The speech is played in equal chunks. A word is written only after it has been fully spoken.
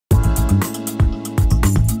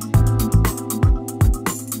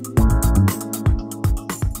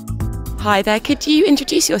Hi there, could you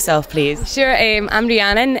introduce yourself please? Sure, I'm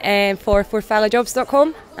Rhiannon for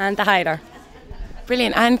forfalajobs.com and the hirer.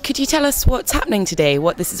 Brilliant, and could you tell us what's happening today,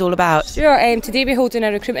 what this is all about? Sure, today we're holding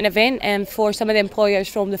a recruitment event for some of the employers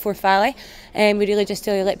from the Forth Valley. We really just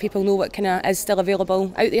to let people know what kind of is still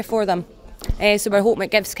available out there for them. So we're hoping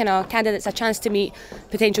it gives kind of candidates a chance to meet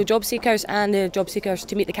potential job seekers and the job seekers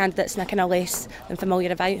to meet the candidates in a kind of less than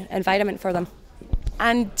familiar environment for them.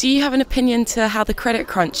 And do you have an opinion to how the credit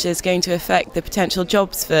crunch is going to affect the potential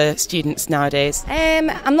jobs for students nowadays?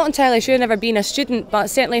 I'm not entirely sure, never been a student, but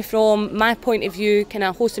certainly from my point of view, kind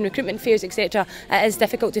of hosting recruitment fairs, etc., it is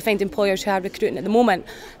difficult to find employers who are recruiting at the moment.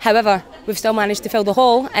 However, we've still managed to fill the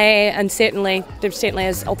hall, and there certainly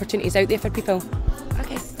is opportunities out there for people.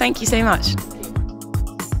 Okay, thank you so much.